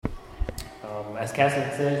As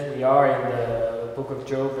Kathleen says, we are in the book of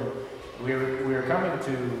Job, and we're coming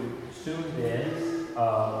to soon the end.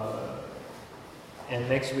 And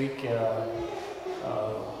next week,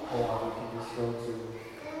 hold on, we can just go to.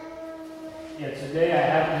 Yeah, today I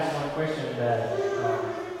have this one question that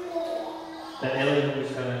Elihu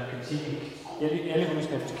is going to continue. Elihu is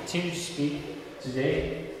going to continue to speak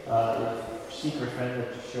today. The secret friend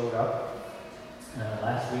that showed up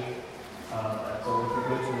last week. So if we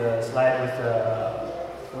go to the slide with the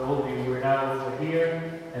overview, we're now over here,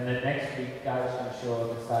 and then next week God is going to show up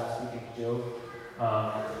and start speaking to Job.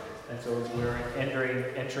 And so we're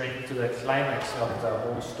entering into the climax of the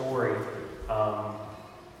whole story. But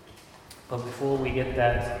before we get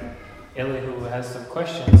that, Elihu has some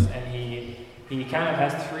questions, and he kind of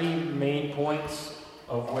has three main points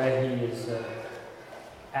of where he is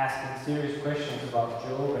asking serious questions about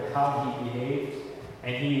Job and how he behaved.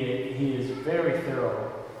 And he is very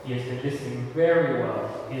thorough. He has been listening very well.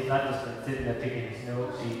 He has not just been sitting there picking his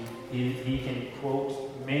notes. He can quote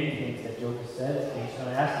many things that Job has said, and he's going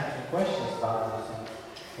to ask him some questions about those things.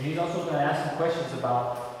 And he's also going to ask some questions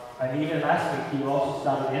about, and even last week he also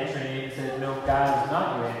started entering in and said, no, God is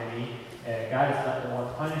not your enemy. God is not the one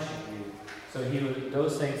punishing you. So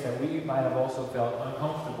those things that we might have also felt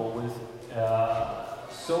uncomfortable with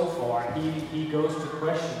so far, he goes to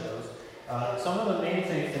question those. Some of the main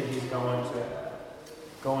things that he's going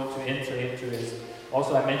to enter into is,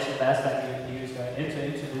 also I mentioned last time he was going to enter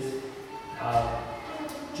into this,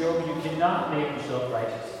 Job, you cannot make yourself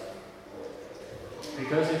righteous.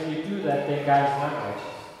 Because if you do that, then God is not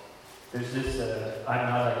righteous. There's this, I'm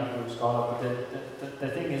not a Hebrew scholar, but the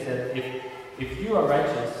thing is that if you are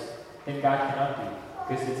righteous, then God cannot be,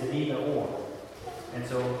 because it's an either or. And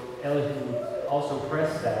so Elihu also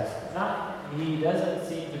pressed that. He doesn't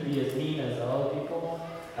seem to be as mean as other people.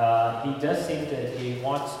 He does seem that he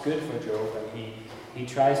wants good for Job, and he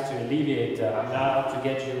tries to alleviate, I'm not out to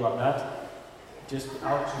get you, I'm not just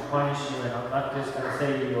out to punish you, and I'm not just going to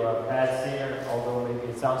say you're a bad sinner, although maybe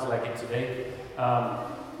it sounds like it today.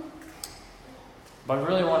 But I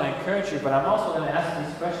really want to encourage you, but I'm also going to ask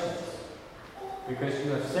these questions, because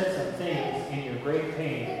you have said some things in your great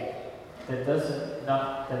pain that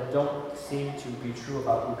don't seem to be true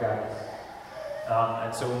about who God is.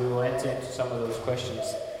 And so we will enter into some of those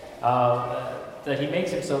questions. That he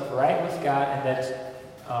makes himself right with God, and that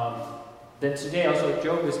then today also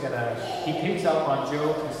Job is he picks up on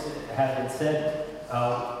Job having said,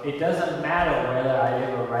 it doesn't matter whether I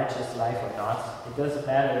live a righteous life or not. It doesn't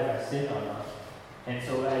matter if I sin or not. And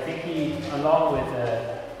so I think he, along with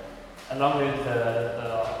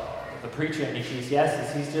the preacher in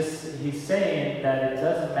Ecclesiastes, he's saying that it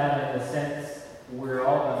doesn't matter in the sense we're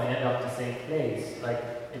all going to end up the same place. Like,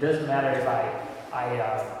 it doesn't matter if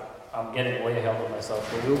I'm getting way ahead of myself,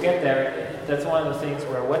 but we'll get there. That's one of the things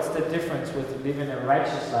where, what's the difference with living a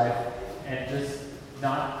righteous life and just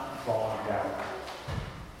not following God?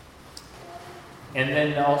 And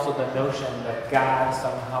then also the notion that God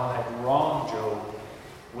somehow had wronged Job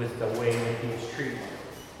with the way that he was treating him.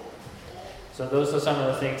 So those are some of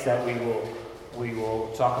the things that we will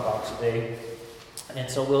talk about today. And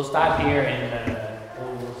so we'll start here, and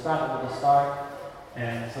we'll start with the start.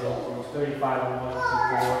 And so from 35, 1 to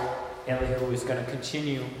 4, Elihu is going to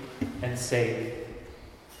continue and say,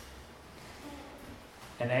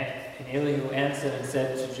 and Elihu answered and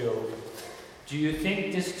said to Job, do you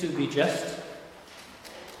think this to be just?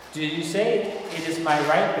 Do you say it is my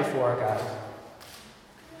right before God?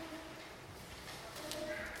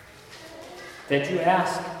 That you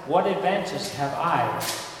ask, what advantage have I?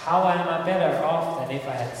 How am I better off than if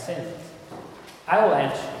I had sinned? I will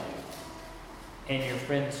answer you, and your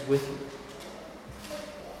friends with you.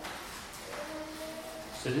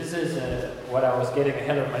 So this is what I was getting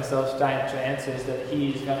ahead of myself trying to answer, is that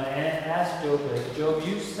he's going to ask Job, Job,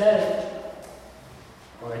 you said,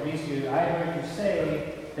 or at least I heard you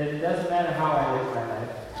say, that it doesn't matter how I live my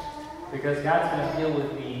life, because God's going to deal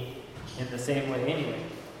with me in the same way anyway.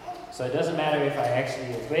 So it doesn't matter if I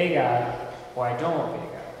actually obey God or I don't obey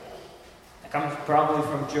God. That comes probably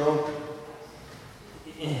from Job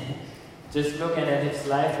just looking at his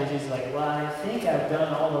life, and he's like, well, I think I've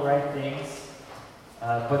done all the right things,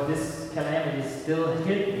 but this calamity still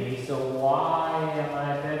hit me, so why am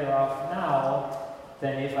I better off now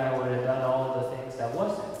than if I would have done all the things that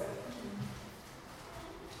wasn't good?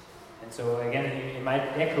 And so again, he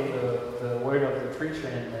might echo the word of the preacher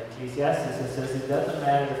in Ecclesiastes that says it doesn't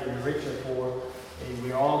matter if you're rich or poor,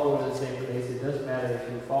 we all go to the same place. It doesn't matter if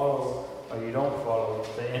you follow or you don't follow,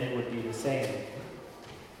 the end would be the same.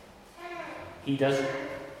 He doesn't,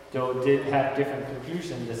 though did have different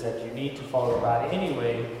conclusions, is that you need to follow God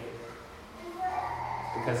anyway,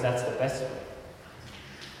 because that's the best way.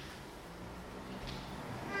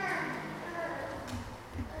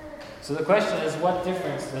 So the question is, what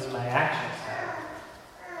difference does my actions have?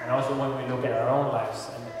 And also when we look at our own lives.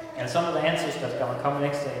 And some of the answers that are going to come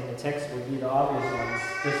next in the text would be the obvious ones,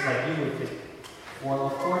 just like you would think. Well,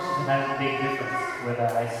 of course it has a big difference whether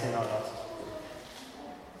I sin or not.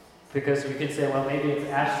 Because you could say, well, maybe it's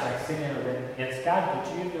abstract sinning against God, but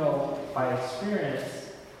you know by experience,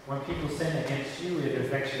 when people sin against you, it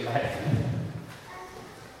affects your life.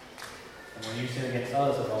 And when you sin against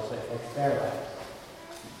others, it also affects their lives.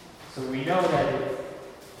 So we know that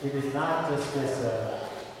it is not just this,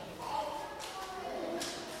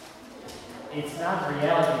 it's not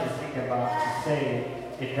reality to think about, to say,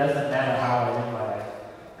 it doesn't matter how I live my life,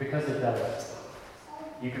 because it does.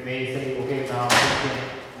 You can maybe say, okay, now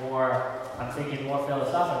I'm thinking more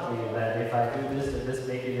philosophically that if I do this and this,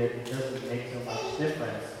 maybe it doesn't make so much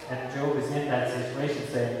difference. And Job is in that situation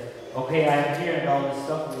saying, okay, I'm hearing all this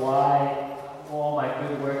stuff, why all my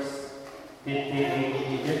good works did they make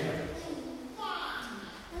any difference?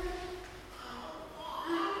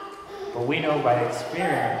 But we know by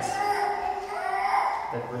experience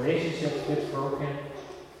that relationships get broken,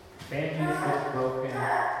 families get broken,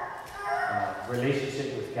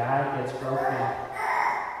 relationship with God gets broken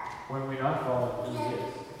when we're not following who He is.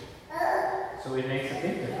 So it makes a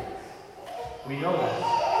big difference. We know that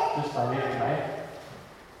just by living life.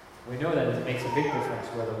 We know that it makes a big difference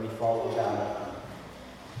whether we follow God or not.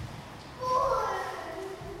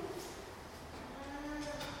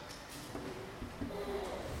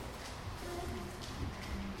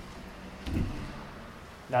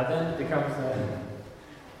 Now then it becomes,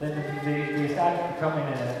 they start becoming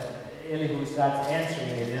Elihu starts answering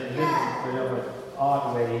it in a little bit of an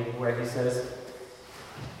odd way, where he says,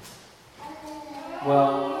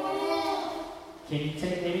 well, can you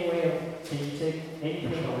take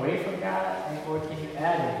anything away from God, or can you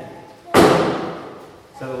add anything?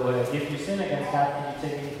 So if you sin against God, can you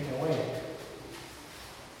take anything away?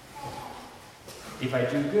 If I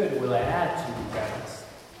do good, will I add to God's?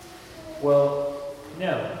 Well,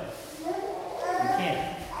 no, we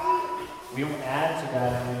can't. We don't add to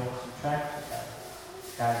God and we don't subtract to God.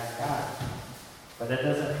 God is God. But that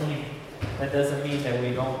doesn't mean that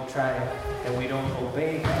we don't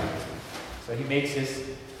obey God. So he makes this,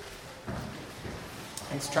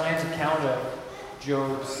 he's trying to counter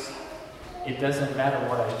Job's "it doesn't matter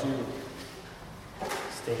what I do"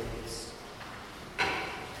 statements.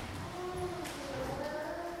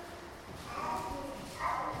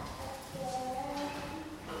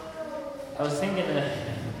 I was thinking,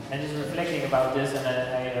 and just reflecting about this, and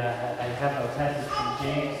I have a passage from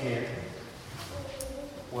James here,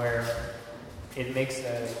 where it makes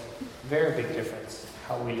a very big difference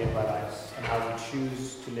how we live our lives and how we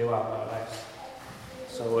choose to live out our lives.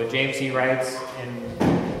 So James, he writes in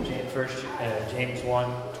James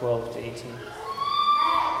 1, 12 to 18.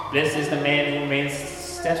 Blessed is the man who remains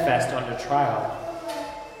steadfast under trial,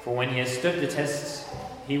 for when he has stood the test,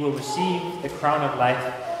 he will receive the crown of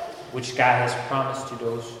life which God has promised to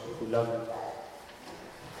those who love him.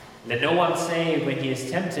 Let no one say when he is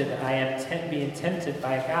tempted, I am being tempted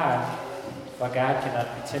by God, for God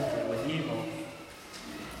cannot be tempted with evil,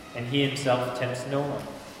 and he himself tempts no one.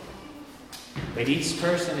 But each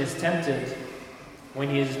person is tempted when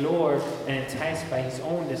he is lured and enticed by his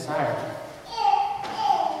own desire.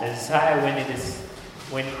 The desire,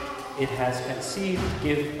 when it has conceived,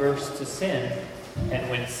 gives birth to sin, and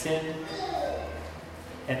when sin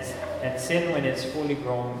when it's fully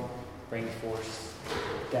grown brings forth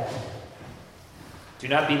death. Do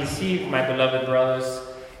not be deceived, my beloved brothers.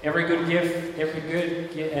 Every good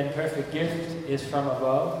and perfect gift is from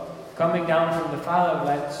above, coming down from the Father of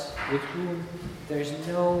lights, with whom there is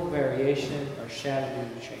no variation or shadow due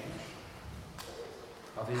to change.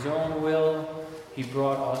 Of his own will, he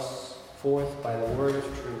brought us forth by the word of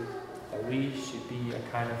truth, that we should be a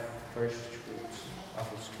kind of first fruits of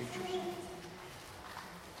his creatures.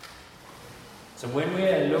 So when we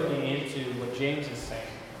are looking into what James is saying,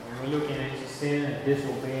 when we're looking into sin and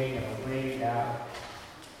disobeying and obeying God,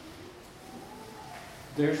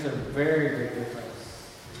 there's a very big difference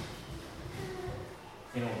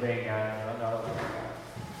in obeying God and not obeying God.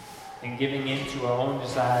 In giving in to our own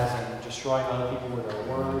desires and destroying other people with our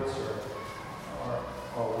words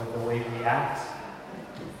or with the way we act.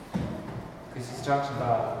 Because he talks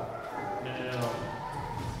about, no.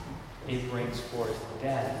 It brings forth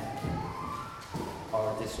death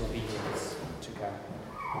or disobedience to God.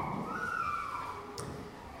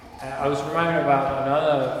 I was reminded about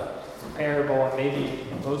another parable, and maybe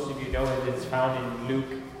most of you know it. It's found in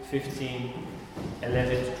Luke 15,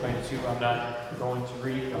 11 to 22. I'm not going to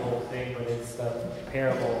read the whole thing, but it's the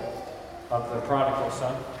parable of the prodigal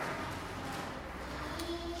son.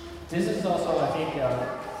 This is also, I think,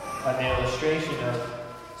 an illustration of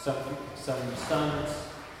some sons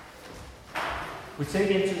who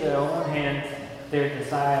take into their own hands their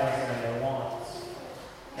desires and their wants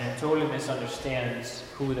and totally misunderstands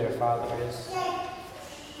who their father is.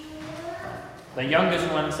 The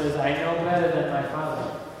youngest one says, I know better than my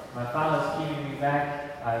father. My father's keeping me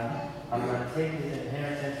back. I'm going to take his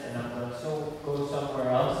inheritance and I'm going to go somewhere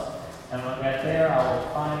else. And when I get there, I will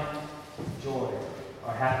find joy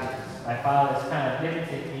or happiness. My father's kind of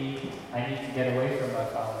limited me. I need to get away from my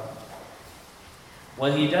father.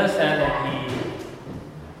 When he does that, and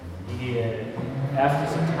he after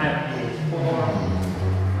some time, he is poor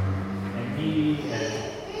and needy and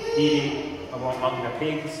eating among the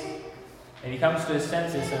pigs. And he comes to his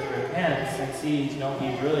senses and repents and sees, no,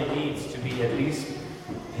 he really needs to be at least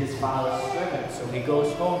his father's servant. So he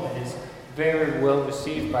goes home and is very well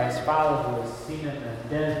received by his father, who has seen him as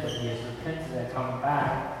dead, but he has repented and come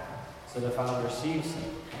back. So the father receives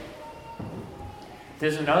him.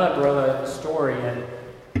 There's another brother in the story, and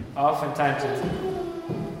oftentimes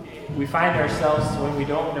we find ourselves, when we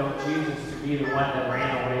don't know Jesus, to be the one that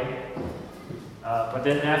ran away. But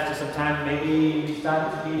then after some time, maybe we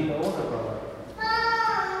start to be the older brother.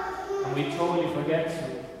 And we totally forget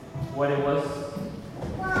what it was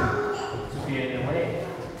to be in the way.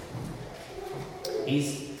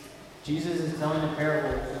 Jesus is telling a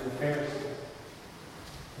parable to the Pharisees.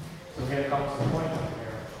 So here comes the point of the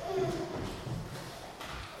parable.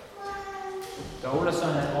 The older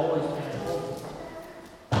son has always been older.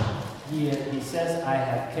 He says, I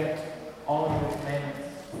have kept all your commandments,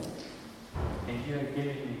 and you have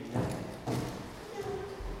given me nothing.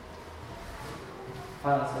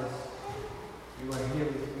 Father says, you are here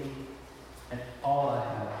with me, and all I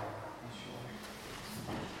have is yours.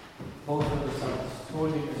 Both of the sons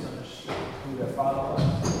totally misunderstood who their father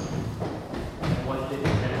was and what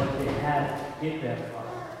they had in their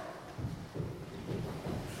father.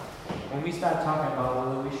 When we start talking about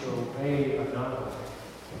whether we should obey another,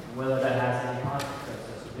 whether that has any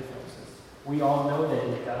consequences or differences, we all know that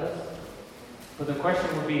it does. But the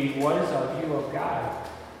question would be, what is our view of God?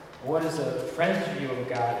 What is a friend's view of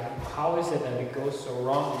God? And how is it that it goes so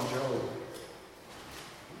wrong in Job?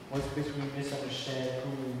 What's because we misunderstand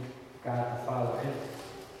who God the Father is?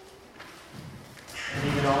 And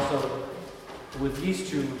even also, with these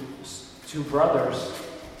two brothers,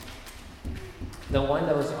 the one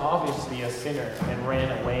that was obviously a sinner and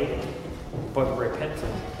ran away, but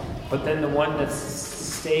repented. But then the one that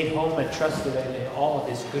stayed home and trusted in all of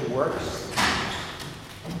his good works,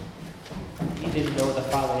 he didn't know the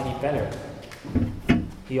Father any better.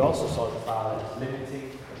 He also saw the Father as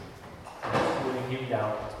limiting and pulling him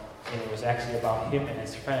down. And it was actually about him and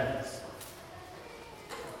his friends.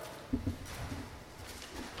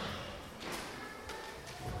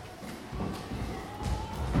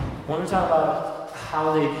 When we talk about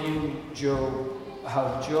how they view Job,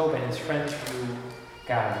 how Job and his friends view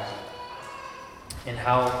God, and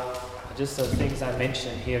how just the things I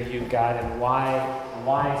mentioned here view God, and why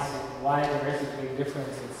there is a big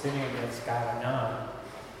difference in sinning against God or not.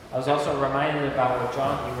 I was also reminded about what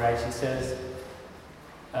John writes. He says,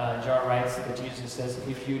 John writes that Jesus says,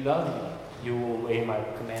 if you love me, you will obey my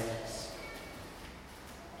commandments.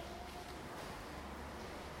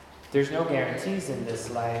 There's no guarantees in this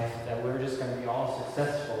life that we're just going to be all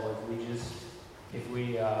successful if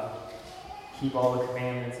we keep all the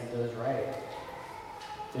commandments and do it right.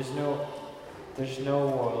 There's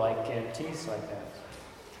no like guarantees like that.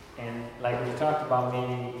 And like we talked about,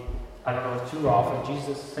 maybe I don't know too often,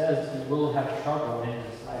 Jesus says we will have trouble in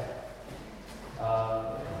this life.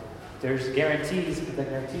 There's guarantees, but the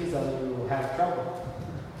guarantees are that we will have trouble.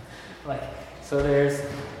 There's.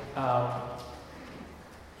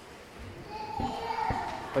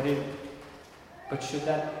 But should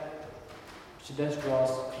that draw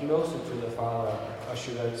us closer to the Father, or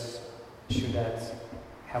should that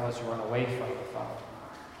have us run away from the Father?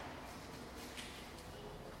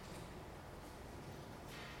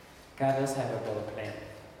 God does have a better plan,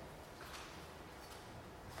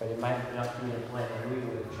 but it might not be a plan that we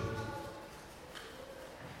would have chosen.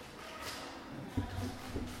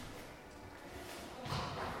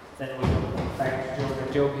 Then we go back to Job.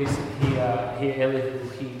 Job,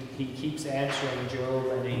 he keeps answering Job,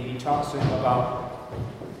 and he talks to him about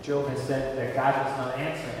Job has said that God does not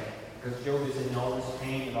answer him because Job is in all this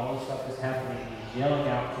pain and all this stuff is happening. He's yelling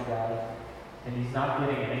out to God, and he's not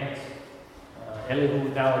getting an answer. Elihu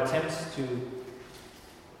now attempts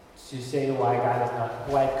to say why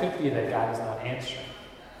it could be that God is not answering.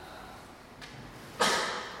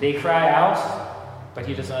 They cry out, but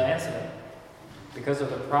he does not answer them because of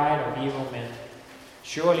the pride of evil men.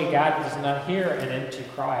 Surely God does not hear an empty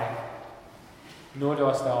cry, nor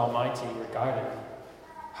does the Almighty regard it.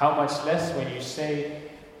 How much less when you say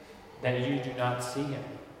that you do not see him,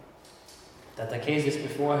 that the case is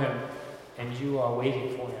before him and you are waiting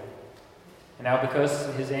for him. And now because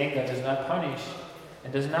his anger does not punish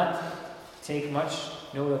and does not take much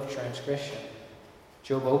note of transgression,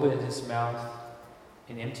 Job opened his mouth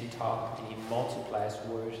in empty talk, and he multiplies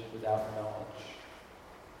words without knowledge.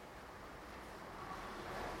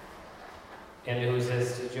 And who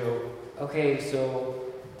says to Job, okay,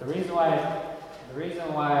 so the reason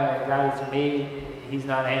why God is made, he's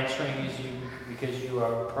not answering is you because you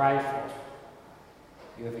are prideful.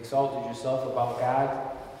 You have exalted yourself above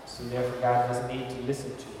God, so therefore God doesn't need to listen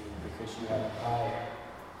to you because you have pride.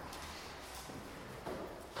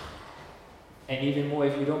 And even more,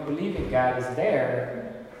 if you don't believe in God is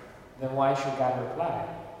there, then why should God reply?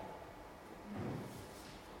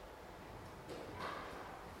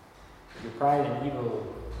 Your pride and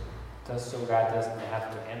evil does so God doesn't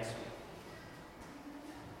have to answer.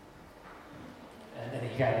 And then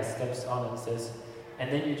he kind of steps on and says, and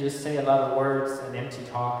then you just say a lot of words and empty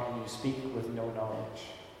talk and you speak with no knowledge.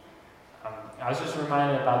 I was just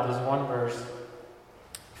reminded about this one verse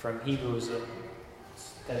from Hebrews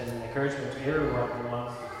that is an encouragement to everyone who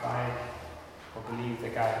wants to find or believe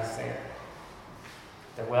that God is there.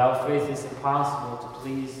 That without faith it's impossible to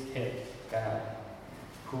please him, God,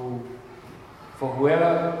 for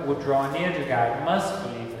whoever would draw near to God must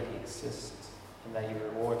believe that he exists and that he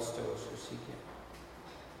rewards those who seek him.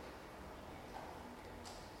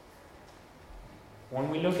 When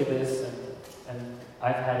we look at this, and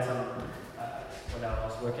I've had some, when I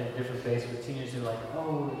was working at different places with teenagers who are like,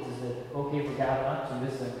 oh, is it okay for God not to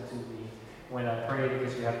listen to me when I pray?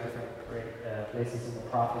 Because you have different places in the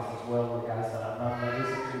prophets as well where God said, I'm not going to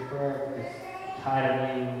listen to your prayer because you're tired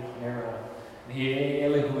of me and everyone.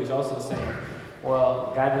 And Elihu is also saying,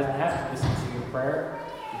 well, God doesn't have to listen to your prayer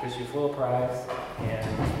because you're full of pride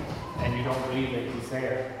and you don't believe that he's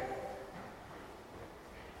there.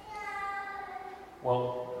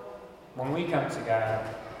 Well, when we come to God,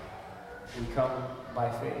 we come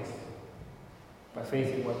by faith. By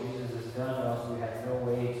faith in what Jesus has done, or else we have no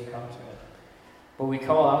way to come to him. But we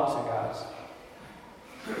call out to God.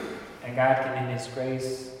 And God can, in his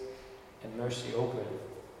grace and mercy, open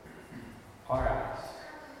our eyes.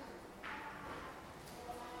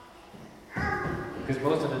 Because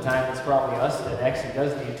most of the time, it's probably us that actually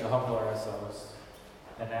does need to humble ourselves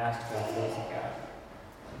and ask for faith in God.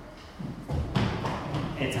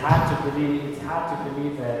 It's hard to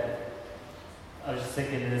believe that. I was just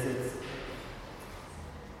thinking this.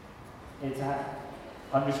 It's hard.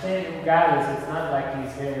 Understanding who God is. It's not like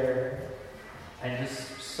he's there and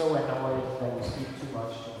just so annoyed that we speak too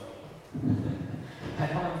much to him. I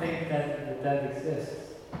don't think that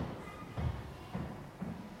exists.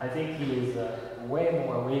 I think he is way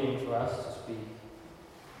more waiting for us to speak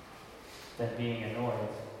than being annoyed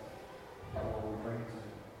at what we bring to him.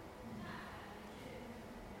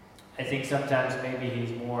 I think sometimes maybe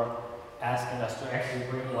he's more asking us to actually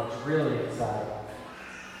bring what's really inside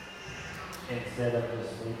instead of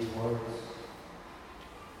just maybe words.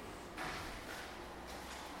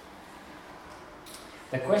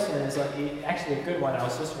 The question is actually a good one. I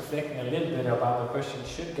was just reflecting a little bit about the question,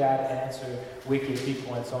 should God answer wicked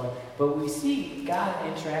people and so on? But we see God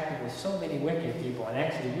interacting with so many wicked people and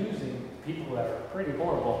actually using people that are pretty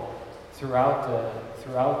horrible throughout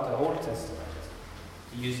the Old Testament.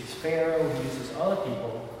 He uses Pharaoh, he uses other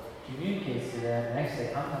people, communicates to them, and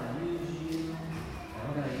actually, I'm going to use you, and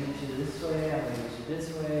I'm going to use you this way, I'm going to use you this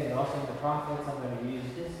way, and also in the prophets, I'm going to use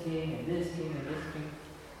this king, and this king, and this king.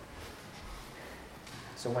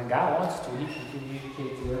 So when God wants to, he can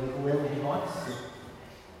communicate to whoever he wants to.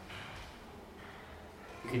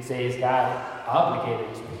 You could say, is God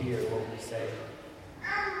obligated to hear what we say?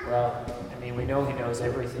 Well, we know he knows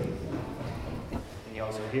everything, and he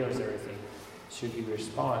also hears everything. Should he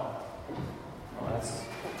respond? Well, that's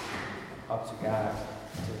up to God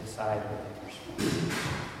to decide whether he responds.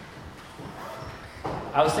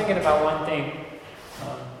 I was thinking about one thing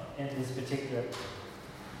in this particular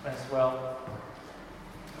as well.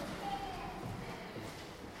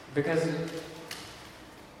 Because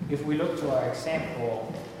if we look to our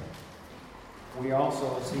example, we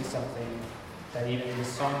also see something that even this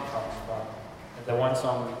song talks about. The one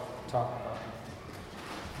song we talked about.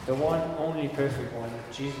 The one only perfect one,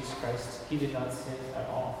 Jesus Christ, he did not sin at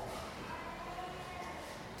all.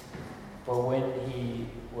 For when he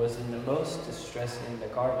was in the most distress in the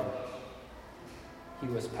garden, he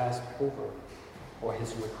was passed over, or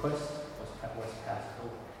his request was passed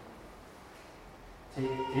over.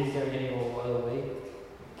 Is there any other way?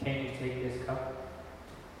 Can you take this cup?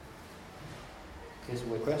 His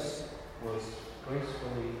request was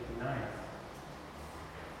gracefully denied.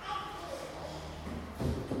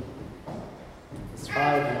 His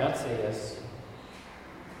Father did not say yes.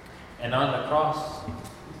 And on the cross,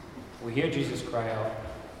 we hear Jesus cry out,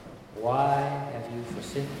 "Why have you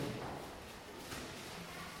forsaken me?"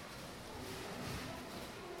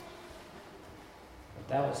 But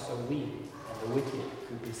that was so we and the wicked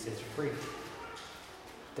could be set free.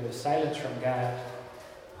 There was silence from God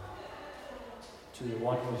to the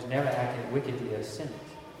one who's never acted wickedly or sinned,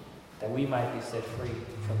 that we might be set free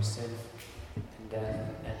from sin and death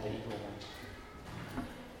and the evil one.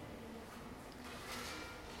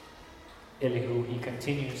 Elihu, he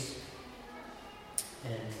continues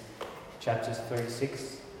in chapters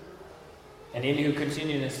 36. And Elihu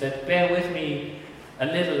continued and said, "Bear with me a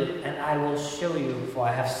little, and I will show you, for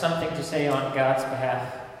I have something to say on God's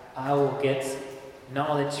behalf. I will get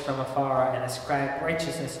knowledge from afar and ascribe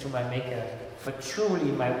righteousness to my Maker. For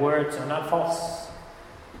truly my words are not false.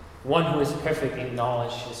 One who is perfect in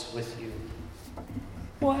knowledge is with you."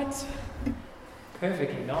 What?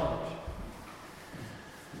 Perfect in knowledge?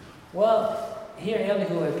 Well, here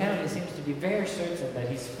Elihu apparently seems to be very certain that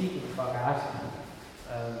he's speaking for God.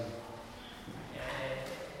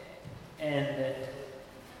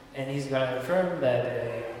 And he's going to affirm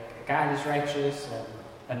that God is righteous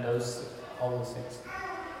and all those things.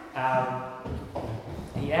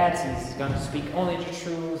 He adds he's going to speak only the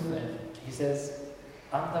truth, and he says,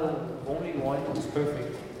 "I'm the only one who's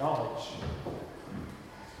perfect in knowledge."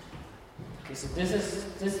 Okay, so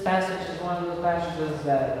this passage is one of those passages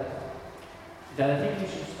that I think you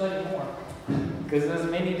should study more, because there's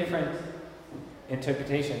many different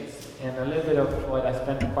interpretations, and a little bit of what I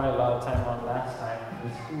spent quite a lot of time on last time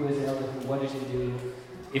is who is Elihu, what does he do?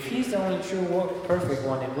 If he's the only true, perfect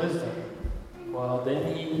one in wisdom, well,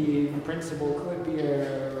 then he, in principle, could be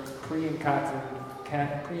a pre-incarnate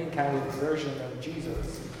version of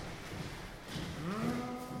Jesus.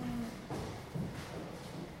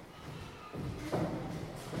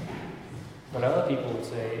 But other people would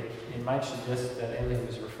say it might suggest that Elihu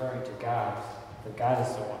is referring to God, that God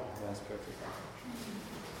is the one who has perfect knowledge.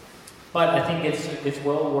 But I think it's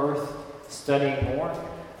well worth studying more.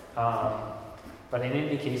 But in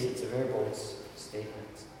any case, it's a very bold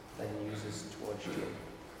statement that he uses towards Job.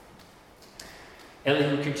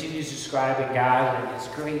 Elihu continues describing God and his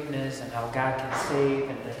greatness and how God can save,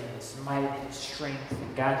 and that his might and his strength,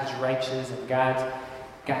 and God is righteous, and God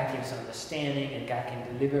gives understanding, and God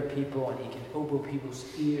can deliver people, and he can open people's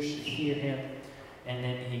ears to hear him. And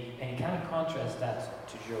then he kind of contrasts that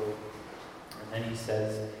to Job. And then he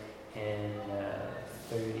says in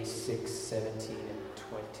 36, 17, and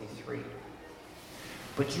 23,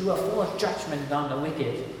 "But you are full of judgment on the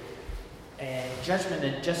wicked, and judgment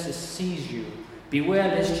and justice seize you. Beware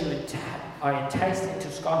lest you are enticed into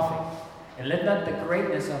scoffing, and let not the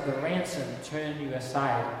greatness of the ransom turn you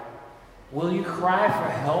aside. Will you cry for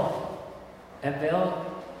help, avail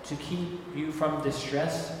to keep you from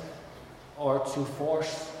distress, or to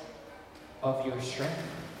force of your strength?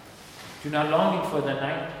 Do not long for the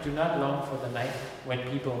night when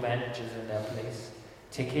people vanishes in their place.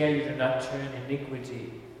 Take care you do not turn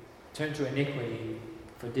to iniquity,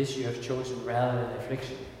 for this you have chosen rather than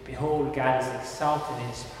affliction. Behold, God is exalted in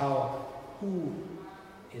his power. Who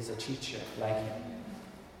is a teacher like him?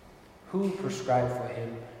 Who prescribed for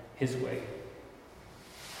him his way?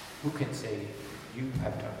 Who can say, you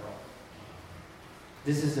have done wrong?"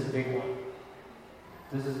 This is a big one.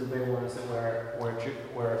 This is a big one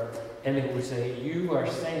where Elihu would say, you are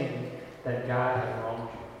saying that God has wronged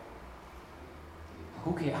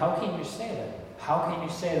you. How can you say that? How can you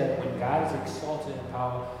say that when God is exalted in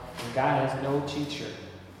power, when God has no teacher,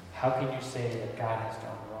 how can you say that God has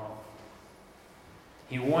done wrong?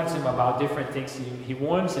 He warns him about different things. He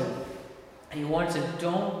warns him, I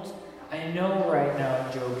know right now,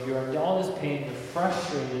 Job, you're in all this pain, you're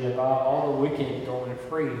frustrated about all the wicked going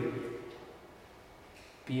free.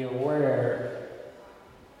 Be aware,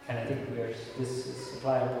 and I think this is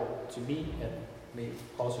applicable to me and maybe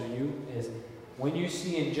also you, is when you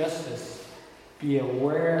see injustice, be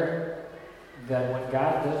aware that when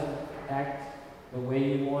God doesn't act the way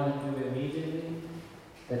you want to do immediately,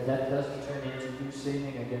 that doesn't turn into you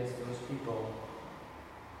sinning against those people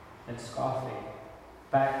and scoffing,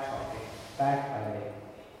 back-talking, backbiting,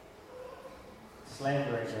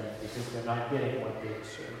 slandering them because they're not getting what they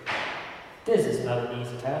deserve. This is not an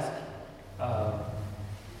easy task.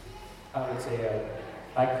 I would say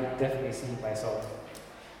I could definitely see myself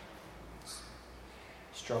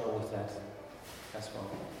struggle with that as well.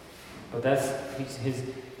 But that's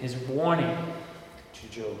his warning to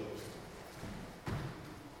Job.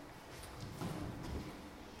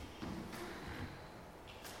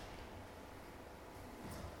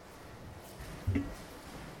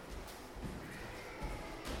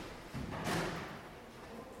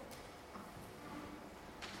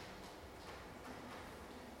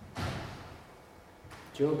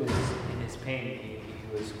 Job is in his pain. He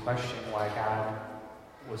was questioning why God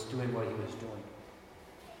was doing what he was doing.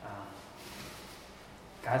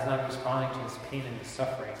 God's not responding to his pain and his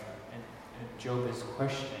suffering. And Job is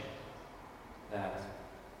questioning that.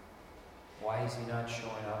 Why is he not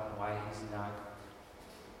showing up? Why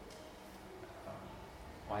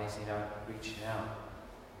is he not reaching out?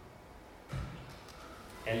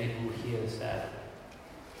 Elihu hears that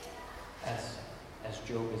as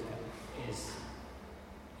Job is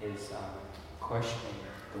questioning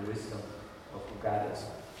the wisdom of who God is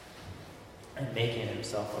and making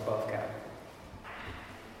himself above God.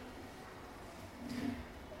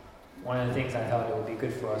 One of the things I thought it would be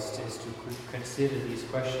good for us is to consider these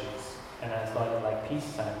questions, and I thought of like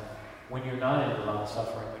peacetime, when you're not in a lot of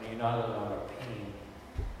suffering, when you're not in a lot of pain,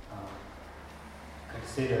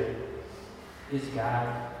 consider, does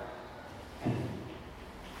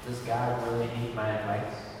God really need my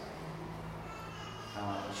advice?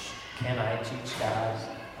 Can I teach God,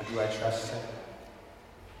 or do I trust him?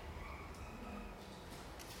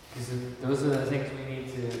 Because those are the things we need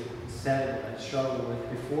to settle and struggle with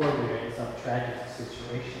before we're in some tragic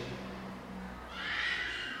situation.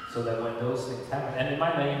 So that when those things happen, and it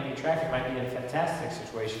might not even be tragic, it might be a fantastic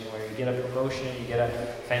situation where you get a promotion, you get a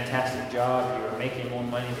fantastic job, you're making more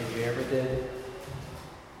money than you ever did.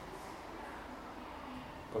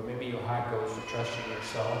 But maybe your heart goes to trusting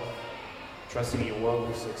yourself, trusting your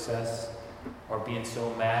worldly success, or being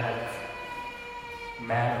so mad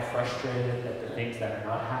or frustrated at the things that are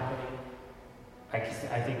not happening. I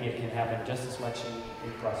think it can happen just as much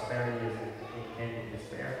in prosperity as it can in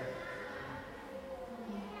despair.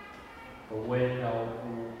 But when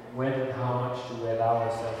and how much do we allow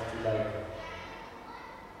ourselves to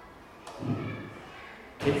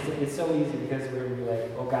it's so easy because we're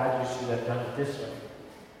like, oh God, you should have done it this way.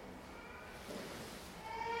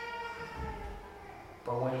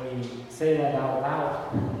 But when we say that out loud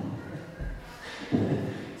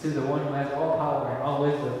to the one who has all power and all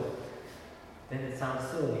wisdom, then it sounds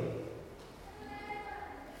silly.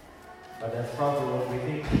 But that's probably what we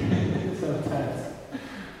think sometimes.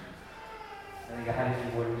 I think God, if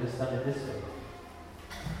you would have just done it this way.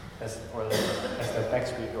 As the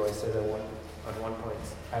Backstreet Boys said at one point,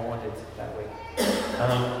 I want it that way.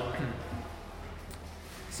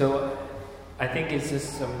 So I think it's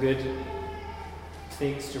just some good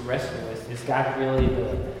things to wrestle with. Is God really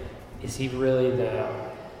is he really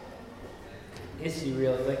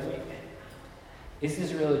like me? Is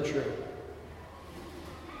this really true?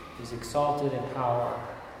 He's exalted in power.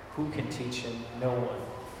 Who can teach him? No one.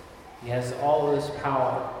 He has all this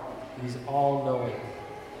power. He's all-knowing.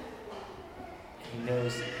 He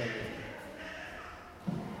knows everything.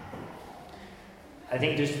 I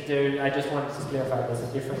think I just wanted to clarify there's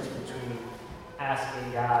a difference between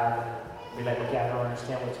asking God, be like, okay, I don't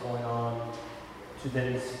understand what's going on, to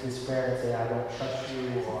then despair and say, I don't trust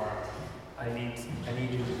you, or I need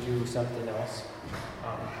you to do something else.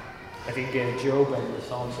 I think Job and the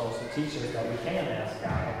Psalms also teach us that we can ask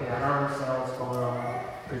God, okay, I don't understand what's going on,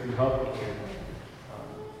 could you help me here?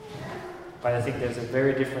 But I think there's a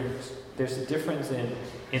difference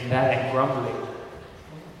in that and grumbling.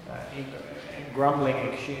 Grumbling,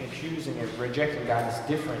 accusing, and rejecting God is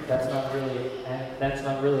different. That's not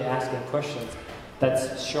really asking questions.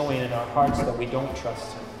 That's showing in our hearts that we don't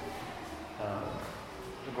trust him.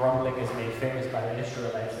 Grumbling is made famous by the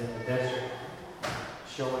Israelites in the desert,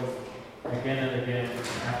 showing again and again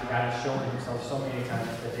after God has shown himself so many times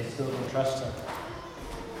that they still don't trust him.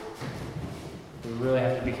 We really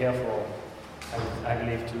have to be careful, I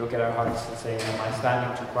believe, to look at our hearts and say, am I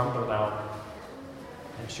starting to grumble now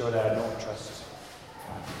and show that I don't trust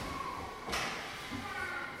God?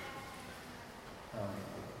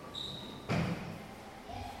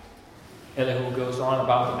 Elihu goes on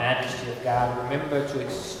about the majesty of God. Remember to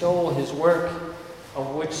extol his work,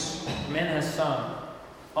 of which men have sung.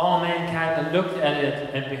 All mankind have looked at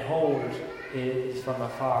it, and behold, it is from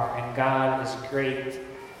afar. And God is great,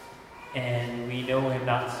 and we know him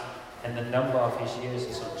not, and the number of his years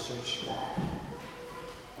is unsearchable.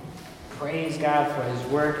 Praise God for his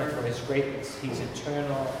work and for his greatness. He's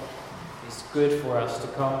eternal. it's good for us to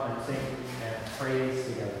come and sing and praise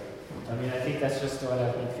together. I mean, I think that's just what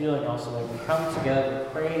I've been feeling also. Like we come together to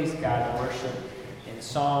praise God and worship in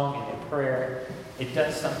song and in prayer. It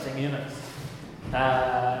does something in us.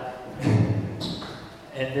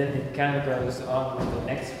 And then it kind of goes on with the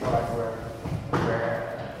next part where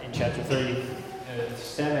in chapter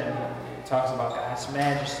 37, it talks about God's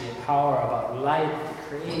majesty and power, about light and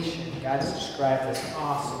creation. God is described as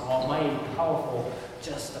awesome, almighty, powerful,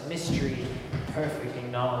 just a mystery, perfect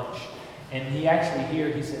in knowledge. And he actually here,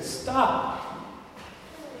 he says, stop.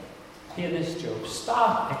 Hear this, Job.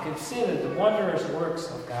 Stop and consider the wondrous works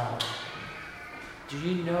of God. Do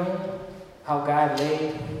you know how God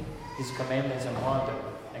laid his commandments upon them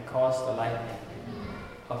and caused the lightning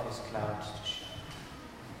of his clouds to shine?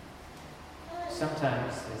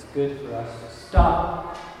 Sometimes it's good for us to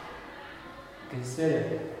stop,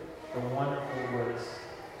 consider the wonderful works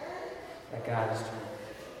that God is doing.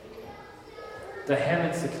 The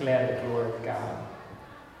heavens declare the glory of God.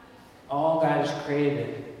 All God has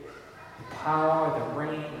created, the power, the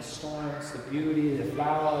rain, the storms, the beauty, the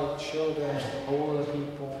flower, the children, the older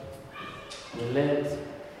people, we're led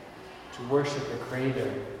to worship the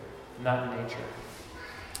Creator, not nature,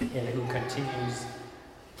 and who continues.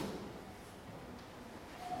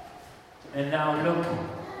 And now look.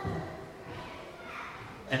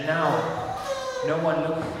 And now, no one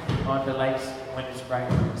look on the lights when it's bright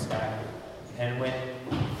in the sky, and when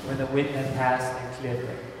the wind has passed and cleared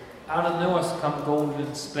them. Out of nowhere come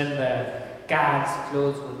golden splendor, God's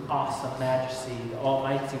clothed with awesome majesty, the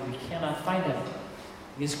Almighty. We cannot find him.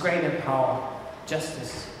 He is great in power,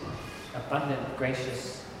 justice, abundant,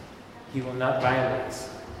 gracious. He will not violate.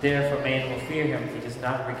 Therefore man will fear him. He does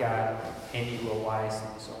not regard any who are wise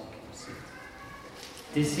in his own conceit.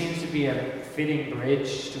 This seems to be a fitting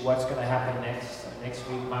bridge to what's going to happen next. Next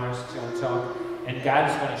week, Myers is going to talk, and God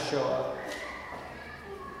is going to show up.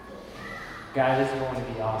 God is going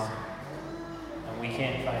to be awesome, and we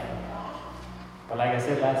can't find him. But like I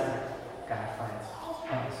said last time, God finds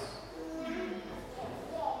us.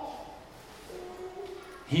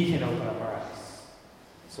 He can open up our eyes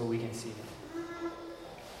so we can see him.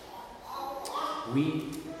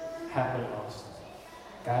 We have been lost.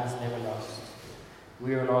 God is never lost.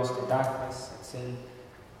 We are lost in darkness and sin.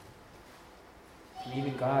 And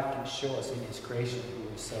even God can show us in his creation who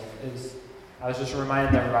himself is. I was just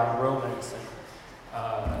reminded about Romans.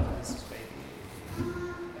 And, this is maybe...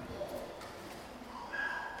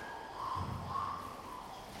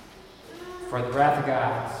 For the wrath of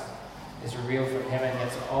God is revealed from heaven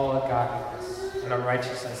against all ungodliness and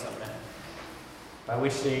unrighteousness of men, by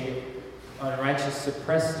which the unrighteous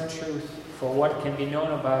suppress the truth. For what can be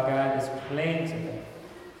known about God is plain to them,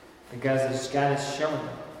 because as God has shown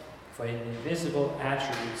them. For in invisible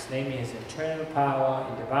attributes, namely his eternal power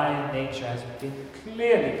and divine nature, has been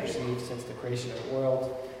clearly perceived since the creation of the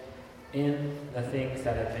world in the things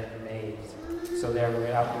that have been made. So they are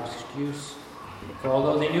without excuse. For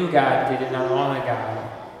although they knew God, they did not honor God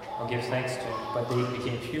or give thanks to him, but they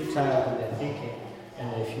became futile in their thinking,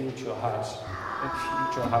 and their future hearts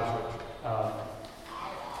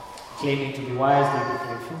claiming to be wise, they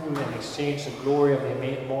became fools and exchanged the glory of their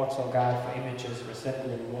immortal God for images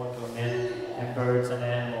resembling mortal men and birds and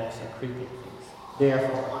animals and creeping things.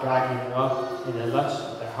 Therefore, God gave them up in the lust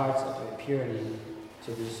of their hearts unto impurity,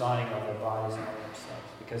 to the dishonoring of their bodies among themselves,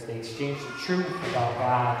 because they exchanged the truth about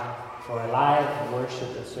God for a lie, and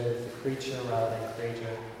worship that serves the creature rather than the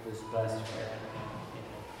Creator, who is blessed forever.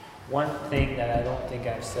 One thing that I don't think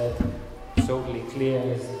I've said totally clear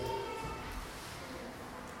is,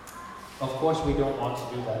 of course we don't want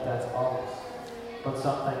to do that, that's obvious, but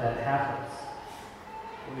something that happens.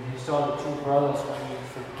 When you saw the two brothers, when you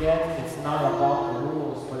forget it's not about the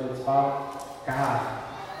rules, but it's about God.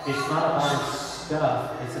 It's not about his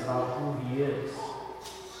stuff, it's about who he is.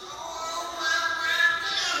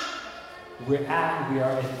 We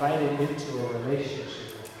are invited into a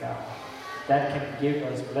relationship with God. That can give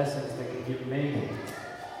us blessings, that can give many things,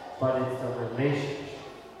 but it's a relationship.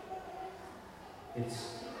 It's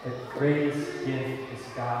the greatest gift is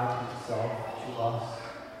God himself to us,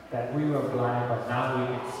 that we were blind, but now we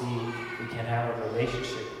can see we can have a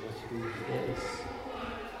relationship with who he is.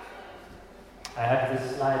 I have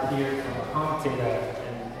this slide here from a commentator,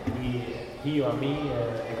 and he or me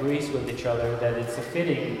agrees with each other that it's a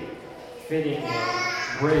fitting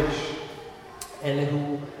bridge.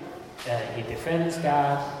 Elihu, he defends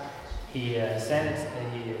God, he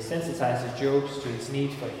sensitizes Job to his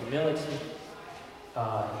need for humility.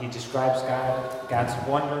 He describes God's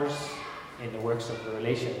wonders in the works of the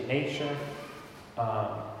relation of nature.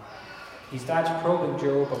 He starts probing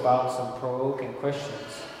Job about some provoking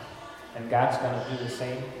questions. And God's going to do the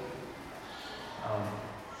same.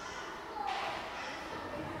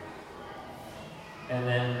 And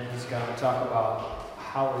then he's going to talk about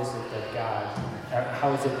how is it that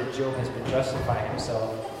Job has been justifying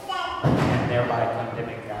himself and thereby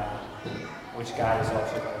condemning God, which God is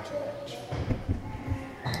also going to mention.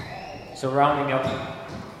 So rounding up,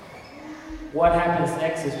 what happens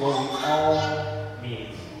next is what we all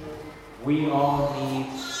need. We all need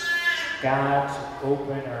God to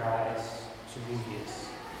open our eyes to who He is,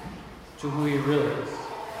 to who He really is.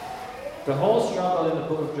 The whole struggle in the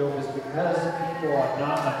book of Job is because people are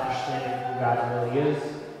not understanding who God really is.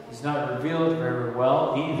 He's not revealed very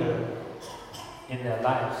well either in their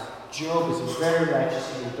lives. Job is very righteous,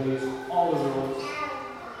 he obeys all the rules.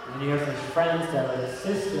 And you have his friends that are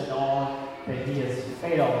insistent on that he has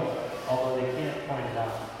failed, although they can't point it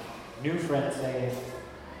out. New friends say,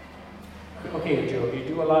 okay, Job, you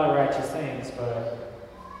do a lot of righteous things, but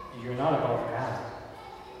you're not above God.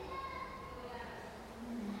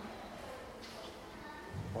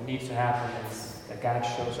 What needs to happen is that God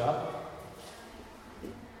shows up.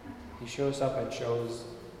 He shows up and shows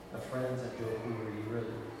the friends of Job who he really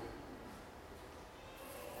is.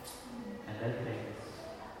 And then things,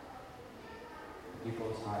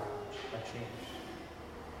 people's hearts are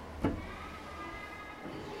changed.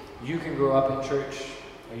 You can grow up in church,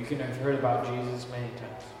 or you can have heard about Jesus many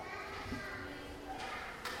times.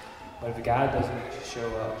 But if God doesn't show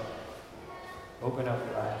up, open up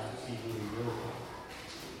your eyes to see who He really is,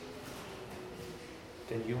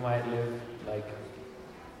 then you might live like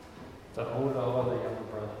the older or the younger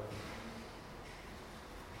brother.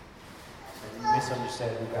 And you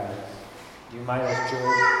misunderstand who God is. You might, as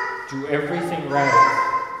Job, do everything right,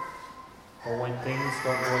 but when things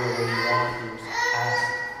don't go the way you want, you ask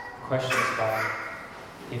questions about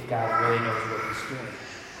if God really knows what He's doing.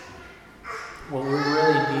 What we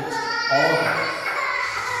really need, all of us,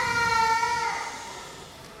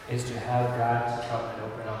 is to have God to come and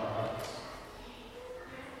open up our hearts.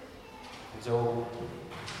 And so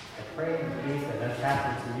I pray and believe that that's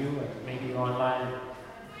happened to you, and maybe online.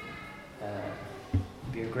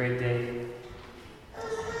 Be a great day.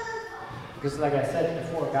 Because like I said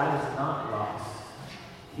before, God is not lost.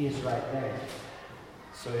 He is right there.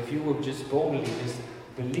 So if you will just boldly just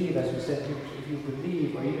believe, as we said, if you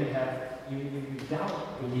believe or even you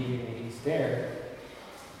doubt believing that He's there,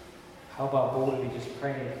 how about boldly just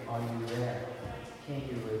praying, are you there? Can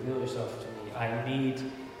you reveal yourself to me? I need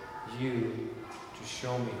you to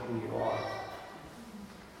show me who you are.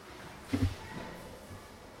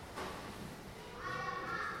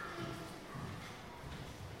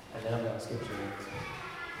 And then I'm going to skip to it.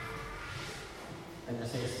 And it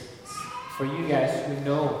says, for you guys who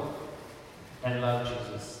know and love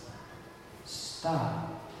Jesus,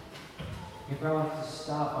 stop. You probably have to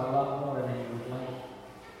stop a lot more than you would like.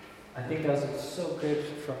 I think that was so good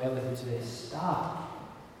from Elihu today. Stop.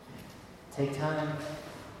 Take time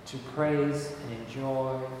to praise and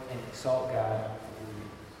enjoy and exalt God.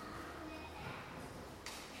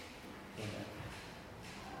 Amen.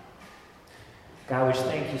 God, we just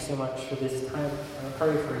thank you so much for this time. I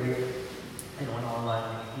pray for you, anyone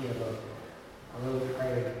online here, Lord. I really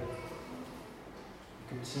pray you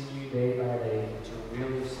continue day by day to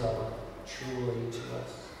reveal yourself truly to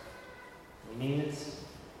us. We need it.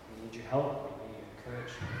 We need your help. We need your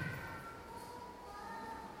encouragement.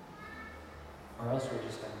 Or else we're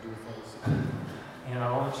just going to do things in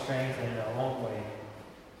our own strength and in our own way.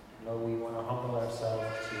 Lord, we want to humble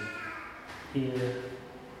ourselves to hear, to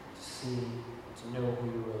see, to know who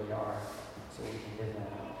you really are, so we can live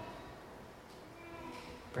that out.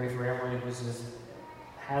 Pray for everyone who just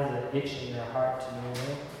has an itch in their heart to know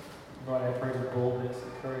you. Lord, I pray for boldness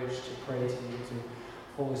and courage to pray to you, to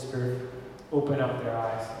Holy Spirit, open up their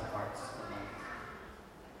eyes and hearts and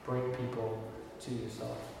bring people to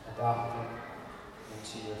yourself, adopt them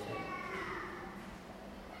into your faith.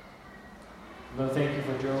 Lord, thank you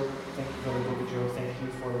for Job. Thank you for the book of Job. Thank you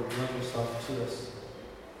for revealing yourself to us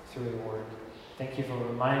through your word. Thank you for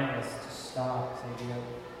reminding us to stop. Thank you.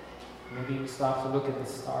 Maybe even stop to look at the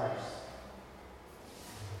stars,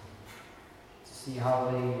 to see how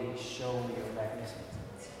they show your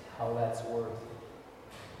magnificence, how that's worth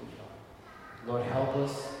who you are. Lord, help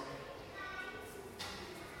us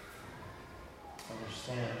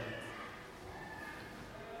understand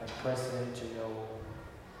and press in to know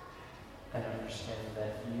and understand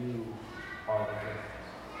that you are the gift.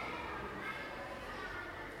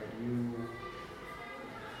 That you,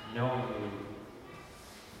 knowing you,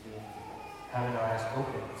 having our eyes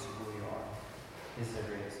open to who you are, is the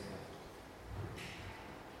greatest gift.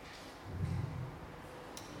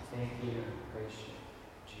 Thank you, praise you.